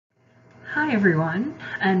Hi everyone,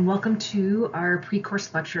 and welcome to our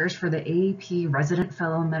pre-course lectures for the AAP Resident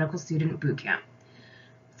Fellow Medical Student Bootcamp.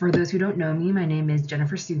 For those who don't know me, my name is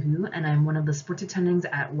Jennifer Suhu, and I'm one of the sports attendings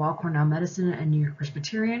at Weill Cornell Medicine and New York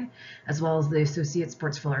Presbyterian, as well as the Associate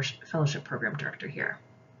Sports Fellowship Program Director here.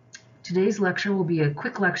 Today's lecture will be a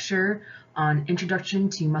quick lecture on Introduction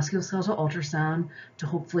to Musculoskeletal Ultrasound to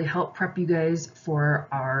hopefully help prep you guys for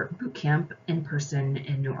our bootcamp in person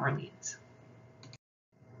in New Orleans.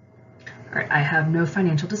 All right, I have no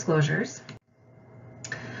financial disclosures.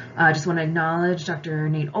 I just want to acknowledge Dr.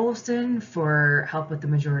 Nate Olofsson for help with the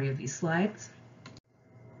majority of these slides.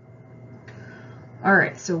 All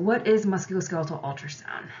right, so what is musculoskeletal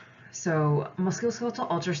ultrasound? So musculoskeletal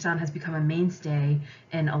ultrasound has become a mainstay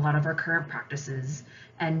in a lot of our current practices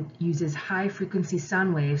and uses high frequency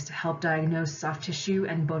sound waves to help diagnose soft tissue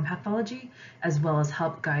and bone pathology, as well as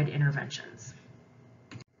help guide interventions.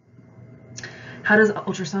 How does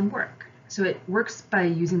ultrasound work? So it works by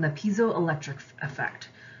using the piezoelectric effect.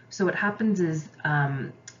 So what happens is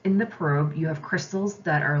in the probe, you have crystals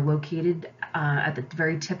that are located at the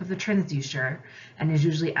very tip of the transducer and is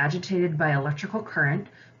usually agitated by electrical current,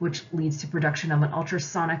 which leads to production of an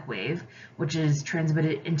ultrasonic wave, which is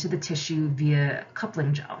transmitted into the tissue via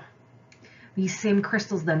coupling gel. These same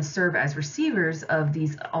crystals then serve as receivers of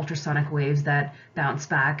these ultrasonic waves that bounce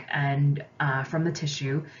back and from the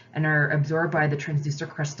tissue and are absorbed by the transducer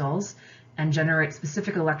crystals and generate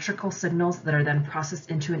specific electrical signals that are then processed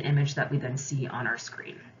into an image that we then see on our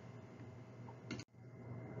screen.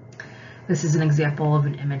 This is an example of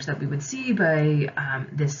an image that we would see by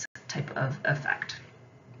this type of effect.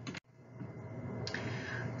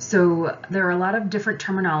 So there are a lot of different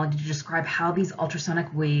terminology to describe how these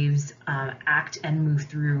ultrasonic waves act and move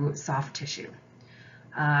through soft tissue.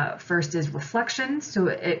 First is reflection, so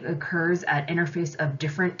it occurs at interface of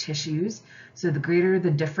different tissues. So the greater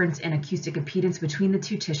the difference in acoustic impedance between the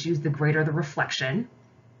two tissues, the greater the reflection.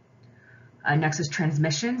 Next is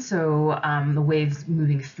transmission, so the waves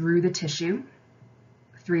moving through the tissue.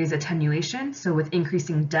 3 is attenuation, so with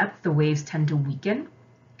increasing depth, the waves tend to weaken.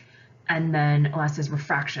 And then last is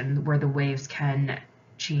refraction, where the waves can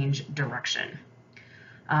change direction.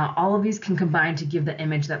 All of these can combine to give the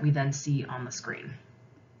image that we then see on the screen.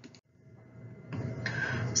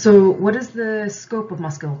 So what is the scope of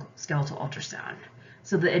musculoskeletal ultrasound?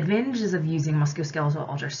 So the advantages of using musculoskeletal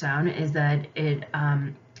ultrasound is that it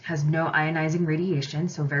has no ionizing radiation,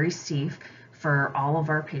 so very safe for all of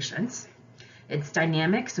our patients. It's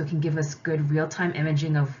dynamic, so it can give us good real-time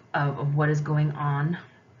imaging of what is going on.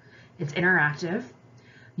 It's interactive.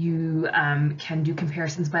 You can do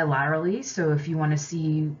comparisons bilaterally, so if you want to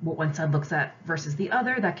see what one side looks at versus the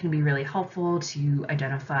other, that can be really helpful to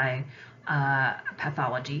identify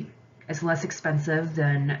pathology. It's less expensive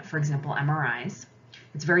than, for example, MRIs.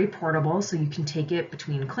 It's very portable, so you can take it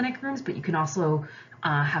between clinic rooms, but you can also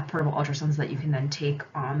have portable ultrasounds that you can then take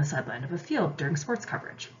on the sideline of a field during sports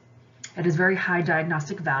coverage. It has very high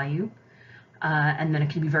diagnostic value, and then it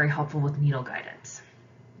can be very helpful with needle guidance.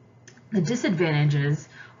 The disadvantages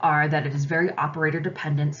are that it is very operator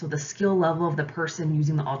dependent, so the skill level of the person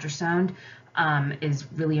using the ultrasound is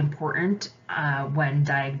really important when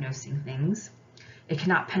diagnosing things. It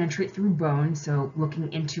cannot penetrate through bone, so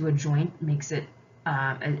looking into a joint makes it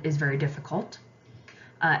is very difficult.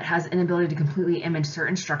 It has inability to completely image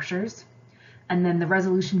certain structures, and then the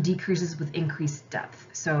resolution decreases with increased depth.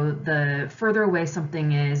 So the further away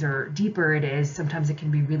something is or deeper it is, sometimes it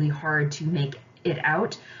can be really hard to make it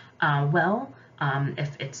out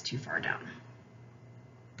if it's too far down.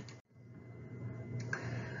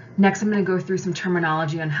 Next, I'm going to go through some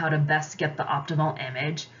terminology on how to best get the optimal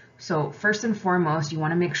image. So first and foremost, you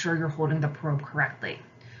want to make sure you're holding the probe correctly.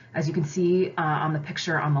 As you can see on the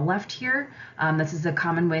picture on the left here, this is a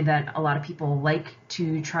common way that a lot of people like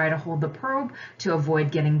to try to hold the probe to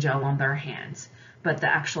avoid getting gel on their hands. But the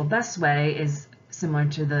actual best way is similar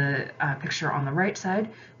to the picture on the right side,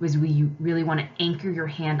 was you really want to anchor your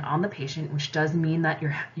hand on the patient, which does mean that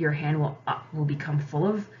your hand will become full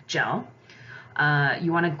of gel.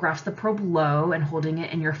 You want to grasp the probe low and holding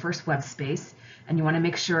it in your first web space, and you want to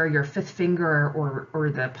make sure your fifth finger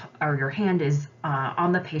or your hand is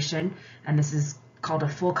on the patient, and this is called a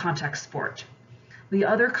full contact sport. The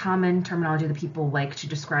other common terminology that people like to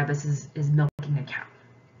describe this is milking a cow.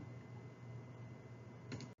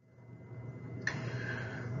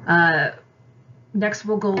 Next,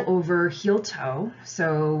 we'll go over heel-toe.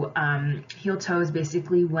 So heel-toe is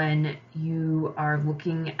basically when you are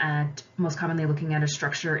most commonly looking at a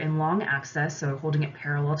structure in long axis, so holding it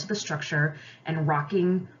parallel to the structure and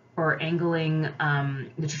rocking or angling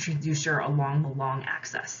the transducer along the long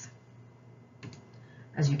axis.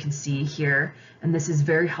 as you can see here, and this is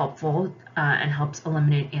very helpful and helps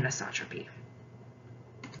eliminate anisotropy.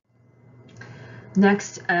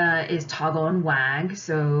 Next is toggle and wag.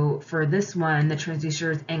 So for this one, the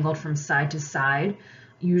transducer is angled from side to side,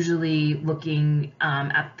 usually looking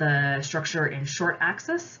at the structure in short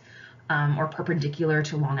axis or perpendicular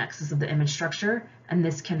to long axis of the image structure, and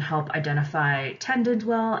this can help identify tendons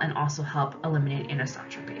well and also help eliminate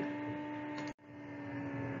anisotropy.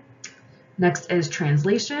 Next is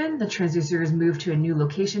translation. The transducer is moved to a new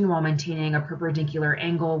location while maintaining a perpendicular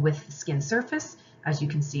angle with the skin surface, as you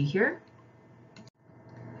can see here.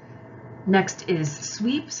 Next is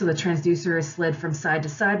sweep. So the transducer is slid from side to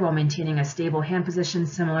side while maintaining a stable hand position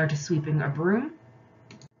similar to sweeping a broom.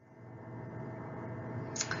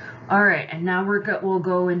 All right, and now we'll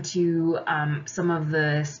go into some of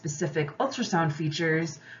the specific ultrasound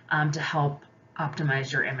features to help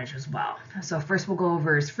optimize your image as well. So first we'll go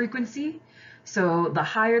over is frequency. So the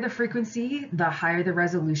higher the frequency, the higher the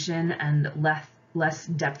resolution and less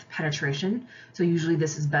depth penetration. So usually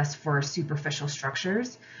this is best for superficial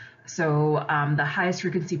structures. So the highest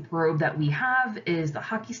frequency probe that we have is the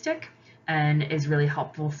hockey stick, and is really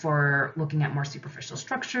helpful for looking at more superficial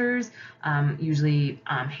structures, usually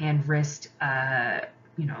hand, wrist, those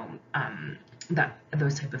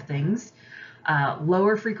type of things.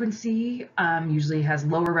 Lower frequency usually has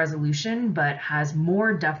lower resolution, but has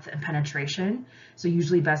more depth and penetration. So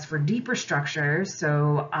usually best for deeper structures.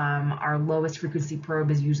 So our lowest frequency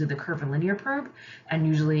probe is usually the curvilinear probe, and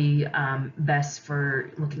usually best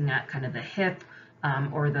for looking at kind of the hip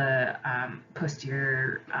or the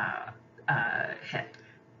posterior hip.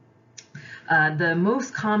 The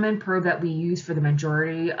most common probe that we use for the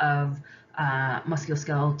majority of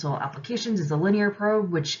musculoskeletal applications is a linear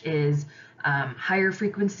probe, which is higher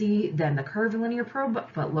frequency than the curvilinear probe,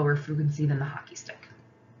 but lower frequency than the hockey stick.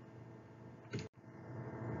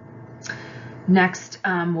 Next,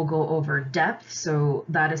 we'll go over depth. So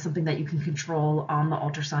that is something that you can control on the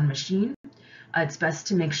ultrasound machine. It's best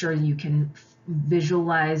to make sure you can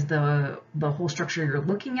visualize the whole structure you're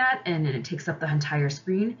looking at, and it takes up the entire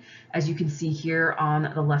screen. As you can see here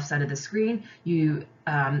on the left side of the screen,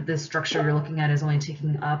 the structure you're looking at is only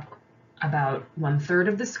taking up about 1/3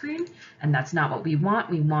 of the screen, and that's not what we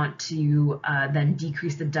want. We want to then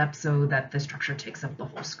decrease the depth so that the structure takes up the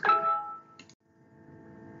whole screen.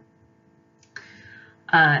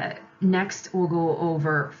 Next, we'll go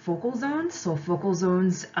over focal zones. So focal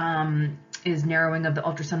zones is narrowing of the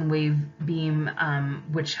ultrasound wave beam,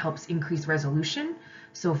 which helps increase resolution.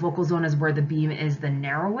 So focal zone is where the beam is the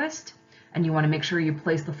narrowest, and you want to make sure you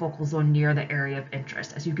place the focal zone near the area of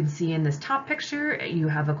interest. As you can see in this top picture, you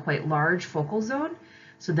have a quite large focal zone.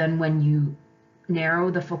 So then when you narrow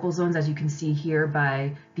the focal zones, as you can see here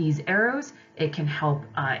by these arrows, it can help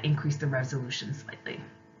increase the resolution slightly.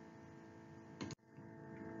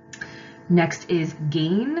 Next is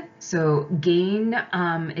gain. So gain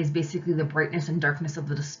is basically the brightness and darkness of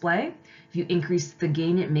the display. If you increase the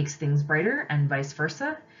gain, it makes things brighter, and vice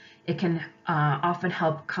versa. It can often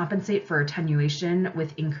help compensate for attenuation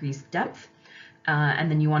with increased depth. And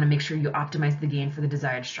then you want to make sure you optimize the gain for the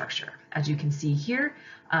desired structure. As you can see here,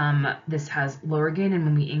 this has lower gain, and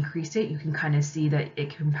when we increase it, you can kind of see that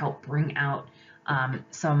it can help bring out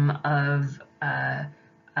some of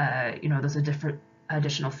those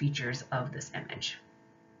additional features of this image.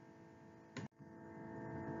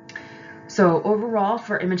 So overall,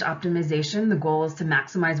 for image optimization, the goal is to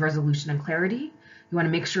maximize resolution and clarity. You want to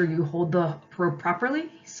make sure you hold the probe properly,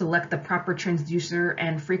 select the proper transducer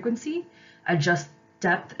and frequency, adjust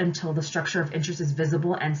depth until the structure of interest is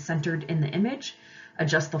visible and centered in the image,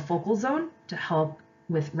 adjust the focal zone to help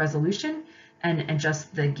with resolution, and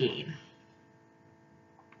adjust the gain.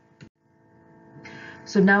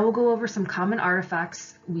 So now we'll go over some common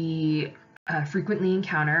artifacts we frequently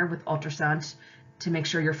encounter with ultrasound to make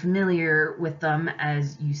sure you're familiar with them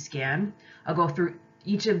as you scan. I'll go through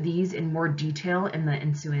each of these in more detail in the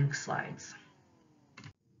ensuing slides.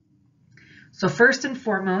 So first and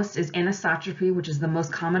foremost is anisotropy, which is the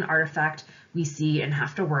most common artifact we see and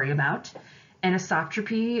have to worry about.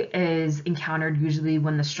 Anisotropy is encountered usually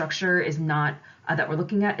when the structure is not that we're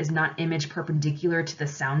looking at is not image perpendicular to the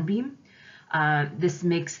sound beam. This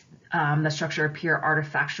makes the structure appear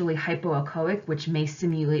artifactually hypoechoic, which may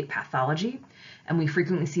simulate pathology. And we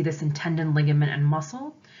frequently see this in tendon, ligament, and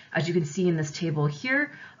muscle. As you can see in this table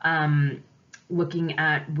here, looking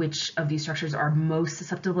at which of these structures are most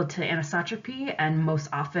susceptible to anisotropy, and most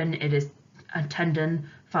often it is a tendon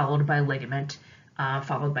followed by ligament,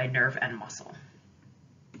 followed by nerve and muscle.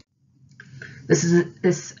 This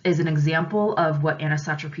is an example of what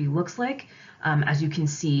anisotropy looks like. As you can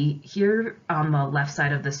see here on the left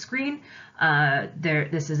side of the screen,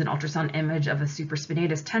 this is an ultrasound image of a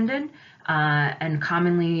supraspinatus tendon, and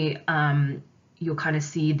commonly you'll kind of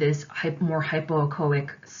see this more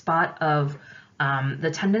hypoechoic spot of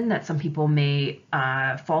the tendon that some people may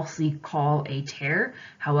falsely call a tear.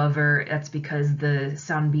 However, that's because the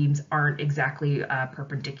sound beams aren't exactly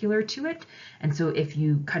perpendicular to it. And so if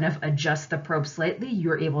you kind of adjust the probe slightly,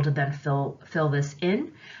 you're able to then fill this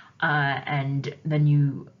in. And then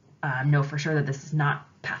you know for sure that this is not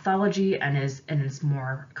pathology and is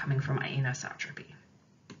more coming from anosotropy.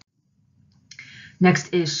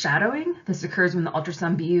 Next is shadowing. This occurs when the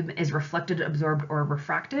ultrasound beam is reflected, absorbed, or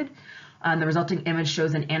refracted. The resulting image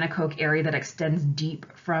shows an anechoic area that extends deep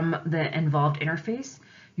from the involved interface.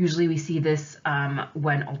 Usually we see this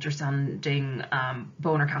when ultrasounding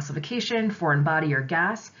bone or calcification, foreign body, or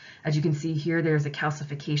gas. As you can see here, there's a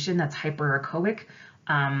calcification that's hyperechoic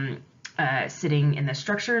sitting in the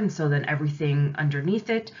structure, and so then everything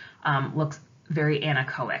underneath it looks very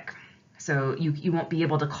anechoic. So you won't be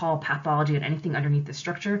able to call pathology at anything underneath the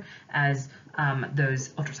structure, as those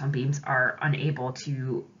ultrasound beams are unable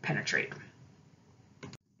to penetrate.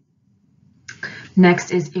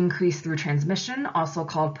 Next is increase through transmission, also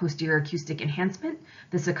called posterior acoustic enhancement.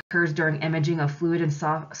 This occurs during imaging of fluid and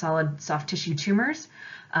solid soft tissue tumors.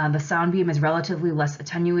 The sound beam is relatively less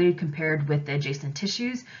attenuated compared with the adjacent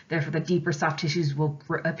tissues. Therefore, the deeper soft tissues will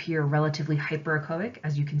appear relatively hyperechoic,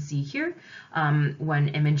 as you can see here. When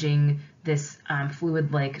imaging this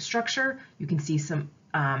fluid-like structure, you can see some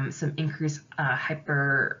increased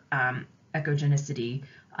hyperechogenicity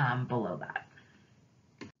below that.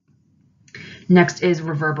 Next is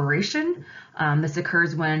reverberation. This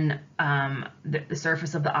occurs when the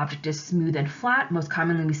surface of the object is smooth and flat. Most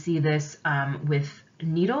commonly we see this with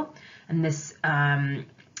needle, and this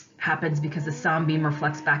happens because the sound beam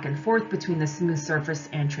reflects back and forth between the smooth surface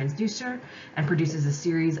and transducer and produces a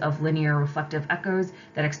series of linear reflective echoes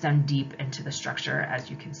that extend deep into the structure, as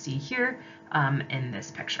you can see here in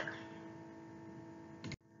this picture.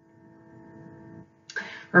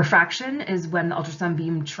 Refraction is when the ultrasound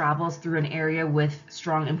beam travels through an area with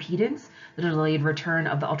strong impedance. The delayed return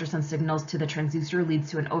of the ultrasound signals to the transducer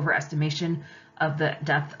leads to an overestimation of the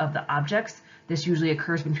depth of the objects. This usually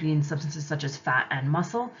occurs between substances such as fat and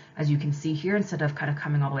muscle. As you can see here, instead of kind of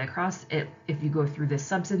coming all the way across, if you go through this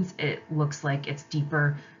substance, it looks like it's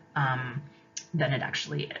deeper than it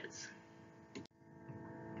actually is.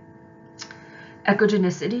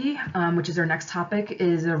 Echogenicity, which is our next topic,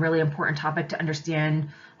 is a really important topic to understand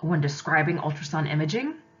when describing ultrasound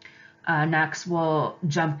imaging. Next, we'll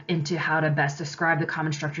jump into how to best describe the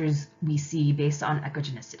common structures we see based on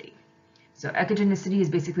echogenicity. So echogenicity is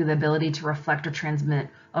basically the ability to reflect or transmit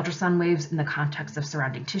ultrasound waves in the context of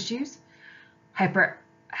surrounding tissues.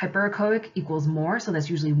 Hyperechoic equals more, so that's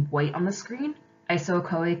usually white on the screen.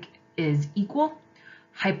 Isoechoic is equal.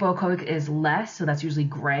 Hypoechoic is less, so that's usually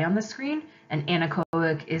gray on the screen. And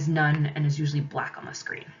anechoic is none and is usually black on the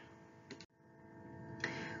screen.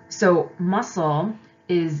 So muscle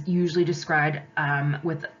is usually described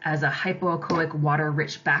as a hypoechoic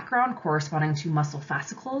water-rich background corresponding to muscle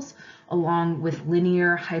fascicles, along with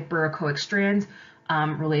linear hyperechoic strands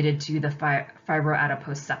related to the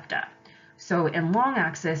fibroadipose septa. So in long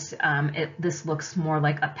axis, this looks more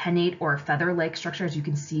like a pennate or a feather-like structure, as you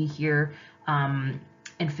can see here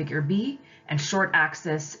in figure B, and short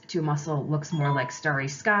axis to muscle looks more like starry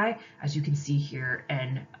sky, as you can see here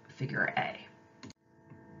in figure A.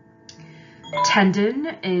 Tendon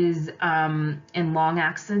is in long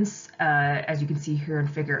axis, as you can see here in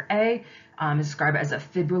figure A, is described as a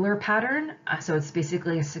fibrillar pattern. So it's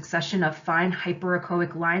basically a succession of fine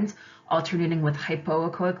hyperechoic lines alternating with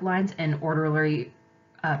hypoechoic lines in orderly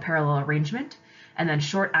parallel arrangement. And then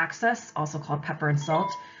short axis, also called pepper and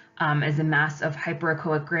salt, is a mass of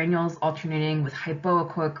hyperechoic granules alternating with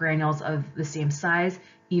hypoechoic granules of the same size,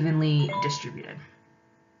 evenly distributed.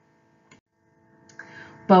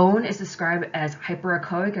 Bone is described as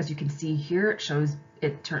hyperechoic, as you can see here. It shows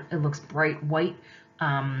it looks bright white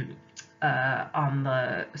on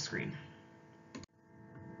the screen.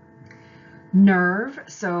 Nerve,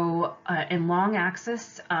 so in long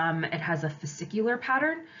axis, it has a fascicular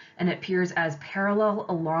pattern and it appears as parallel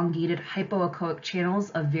elongated hypoechoic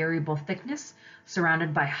channels of variable thickness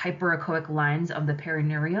surrounded by hyperechoic lines of the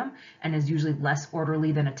perineurium and is usually less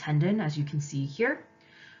orderly than a tendon, as you can see here.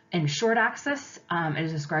 In short axis, it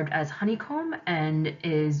is described as honeycomb and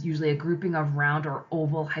is usually a grouping of round or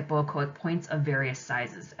oval hypoechoic points of various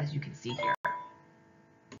sizes, as you can see here.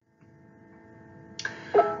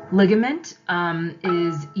 Ligament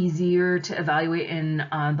is easier to evaluate in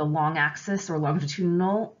the long axis or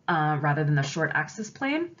longitudinal rather than the short axis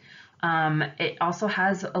plane. It also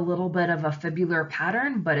has a little bit of a fibular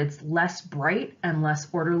pattern, but it's less bright and less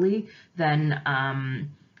orderly than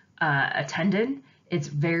a tendon. It's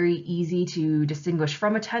very easy to distinguish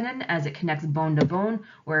from a tendon as it connects bone to bone,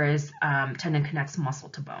 whereas tendon connects muscle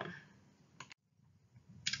to bone.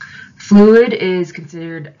 Fluid is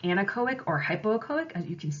considered anechoic or hypoechoic, as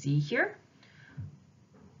you can see here.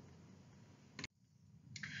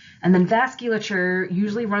 And then vasculature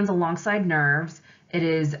usually runs alongside nerves. It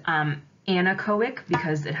is anechoic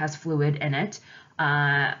because it has fluid in it.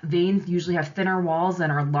 Veins usually have thinner walls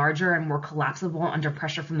and are larger and more collapsible under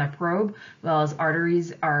pressure from the probe, whereas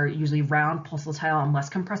arteries are usually round, pulsatile, and less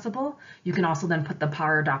compressible. You can also then put the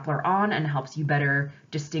power Doppler on, and it helps you better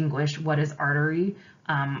distinguish what is artery,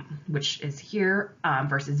 which is here,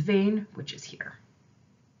 versus vein, which is here.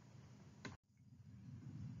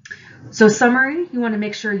 So summary, you want to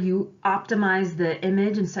make sure you optimize the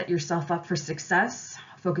image and set yourself up for success,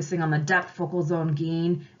 focusing on the depth, focal zone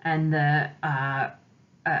gain, and the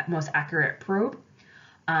most accurate probe.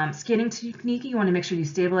 Scanning technique, you want to make sure you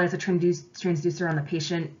stabilize the transducer on the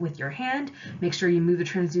patient with your hand. Make sure you move the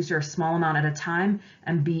transducer a small amount at a time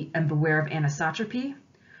and beware of anisotropy.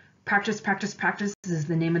 Practice, practice, practice is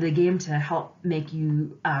the name of the game to help make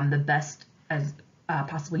you the best as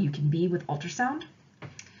possible you can be with ultrasound.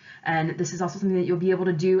 And this is also something that you'll be able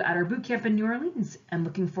to do at our boot camp in New Orleans. I'm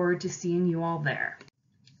looking forward to seeing you all there.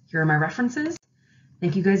 Here are my references.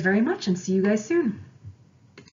 Thank you guys very much and see you guys soon.